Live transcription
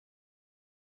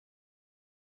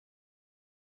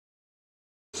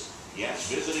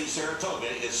yes, visiting Saratoga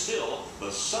is still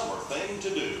the summer thing to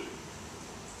do.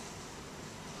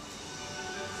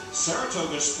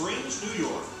 Saratoga Springs, New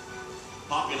York.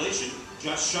 Population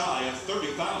just shy of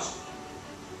 30,000.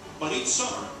 But each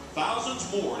summer,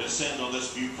 thousands more descend on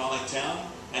this bucolic town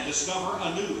and discover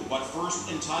anew what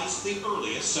first enticed the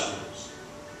earliest settlers.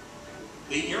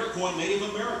 The Iroquois Native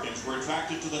Americans were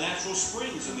attracted to the natural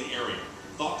springs in the area,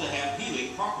 thought to have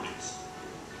healing properties.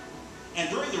 And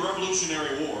during the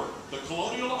Revolutionary War, the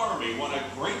colonial army won a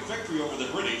great victory over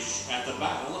the British at the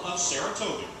Battle of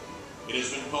Saratoga. It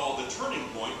has been called the turning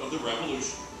point of the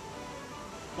Revolution.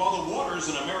 While the waters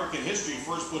in American history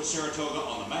first put Saratoga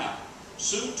on the map,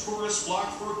 soon tourists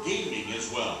flocked for gaming as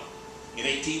well. In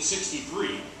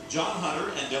 1863, John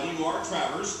Hunter and W.R.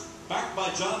 Travers, backed by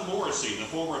John Morrissey, the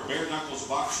former bare-knuckles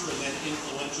boxer and then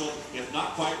influential, if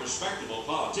not quite respectable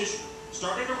politician,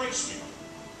 started a race meet.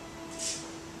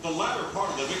 The latter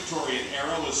part of the Victorian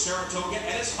era was Saratoga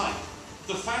at its height,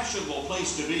 the fashionable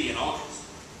place to be in August.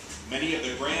 Many of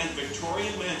the grand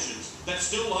Victorian mansions that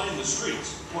still line the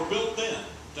streets were built then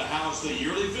to house the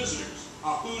yearly visitors,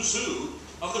 a who's who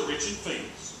of the rich and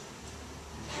famous.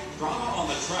 Drama on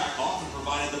the track often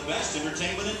provided the best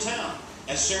entertainment in town,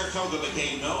 as Saratoga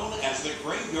became known as the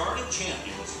Graveyard of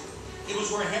Champions. It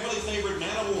was where heavily favored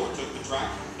Man o' War took the track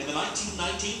in the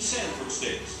 1919 Sanford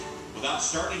Stakes. Without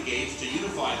starting gates to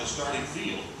unify the starting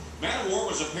field, Man o' War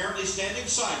was apparently standing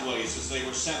sideways as they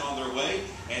were sent on their way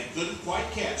and couldn't quite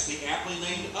catch the aptly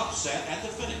named upset at the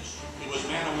finish. It was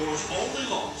Man o' War's only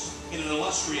loss in an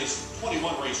illustrious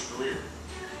 21-race career.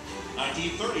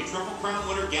 1930 Triple Crown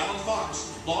winner Gallon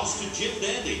Fox lost to Jim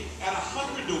Dandy at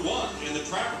 100-1 in the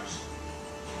Travers.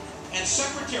 And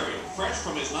Secretariat, fresh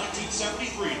from his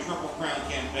 1973 Triple Crown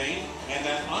campaign and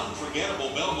that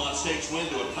unforgettable Belmont Stakes win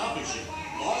to accomplish it,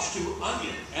 lost to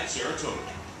Onion at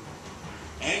Saratoga.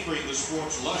 Anchoring the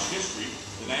sport's lush history,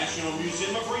 the National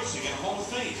Museum of Racing and Hall of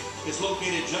Fame is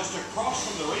located just across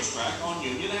from the racetrack on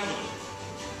Union Avenue.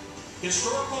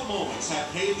 Historical moments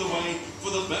have paved the way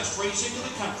for the best racing in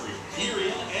the country, year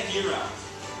in and year out.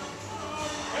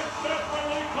 It's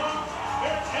definitely close.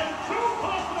 It's in too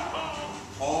close to call.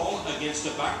 All against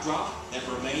a backdrop that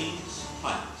remains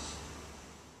timeless.